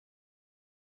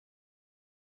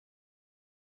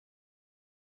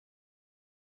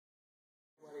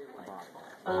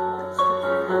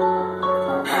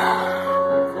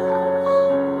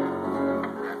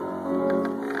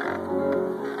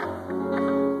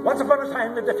Once upon a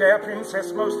time lived a fair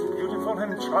princess, most beautiful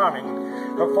and charming.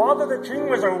 Her father, the king,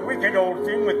 was a wicked old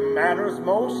thing with manners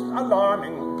most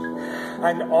alarming.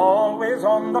 And always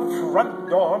on the front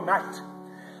door mat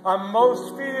a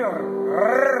most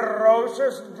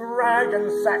ferocious dragon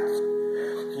sat.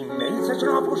 He made such an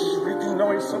awful shrieking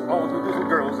noise, so all you little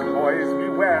girls and boys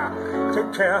beware.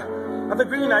 Take care of the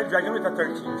green-eyed dragon with the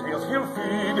 13 tails. He'll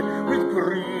feed with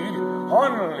greed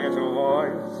on little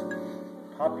boys,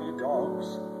 puppy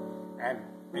dogs, and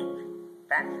big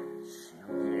fat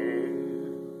snails.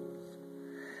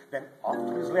 Then off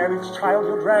to his lair each child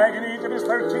he'll drag, and each of his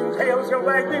 13 tails he'll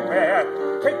wag. Beware,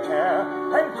 take care,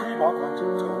 and creep off on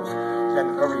tiptoes.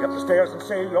 Then hurry up the stairs and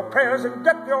say your prayers, and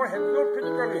duck your head, your pretty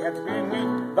curly heads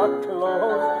beneath the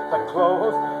clothes, the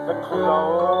clothes, the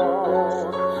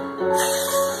clothes.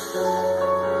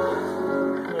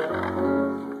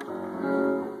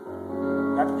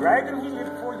 That dragon he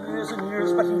lived for years and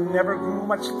years, but he never grew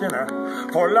much thinner.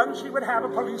 For lunch he would have a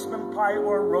policeman pie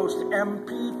or roast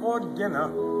MP for dinner.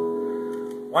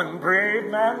 One brave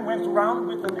man went round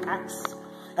with an axe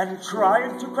and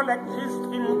tried to collect his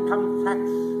income tax.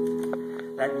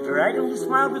 That dragon he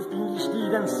smiled with fiendish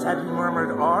deed and sadly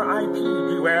murmured, R.I.P.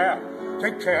 Beware,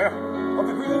 take care of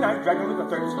the green-eyed dragon with the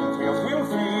 13 tails. He'll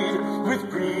feed with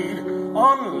greed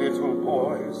on little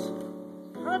boys,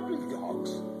 puppy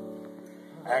dogs,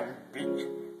 and big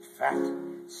fat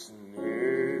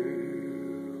snails.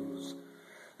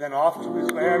 Then off to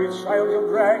his lair each child he'll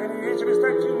drag, and each of his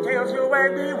 13 tails he'll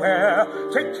wag. Beware,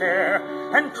 take care,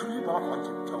 and creep off on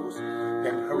tiptoes.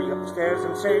 Then hurry up the stairs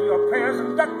and say your prayers,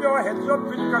 and duck your heads, your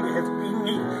pretty curly heads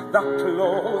beneath the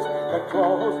clothes, the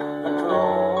clothes, the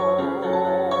clothes.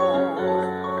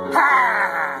 Ha!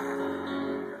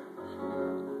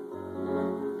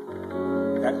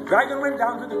 That dragon went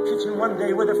down to the kitchen one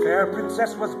day where the fair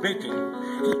princess was baking.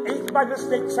 He ate by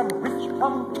mistake some rich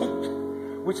plum cake,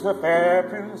 which the fair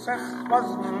princess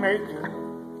was making.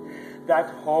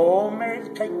 That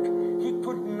homemade cake he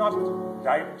could not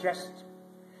digest.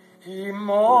 He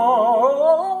moaned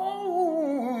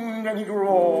and he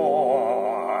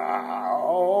groaned,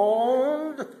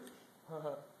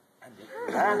 and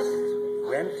at last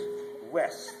went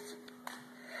west.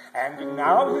 And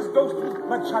now his ghost with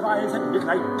bloodshot eyes at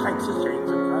midnight clanks his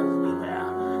chains and cries,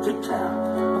 beware, take care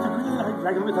of the green-eyed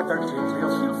dragon with the 13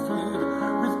 tails. He'll feed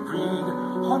with greed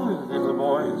on little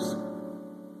boys,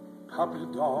 puppy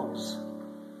dogs,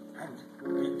 and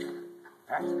big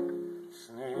fat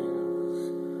snails.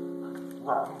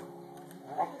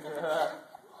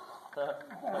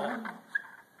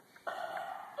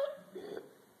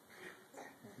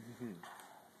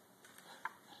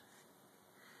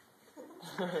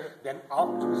 Then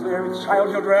out to his lair each child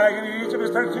he'll drag, and each of his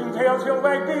 13 tails he'll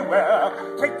wag. Beware,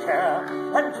 take care,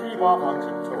 and creep off on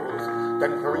tiptoes.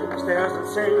 Then hurry upstairs and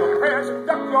say your prayers, and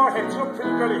duck your heads, your pretty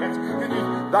curly heads,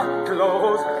 beneath the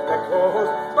clothes, the clothes,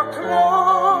 the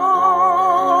clothes.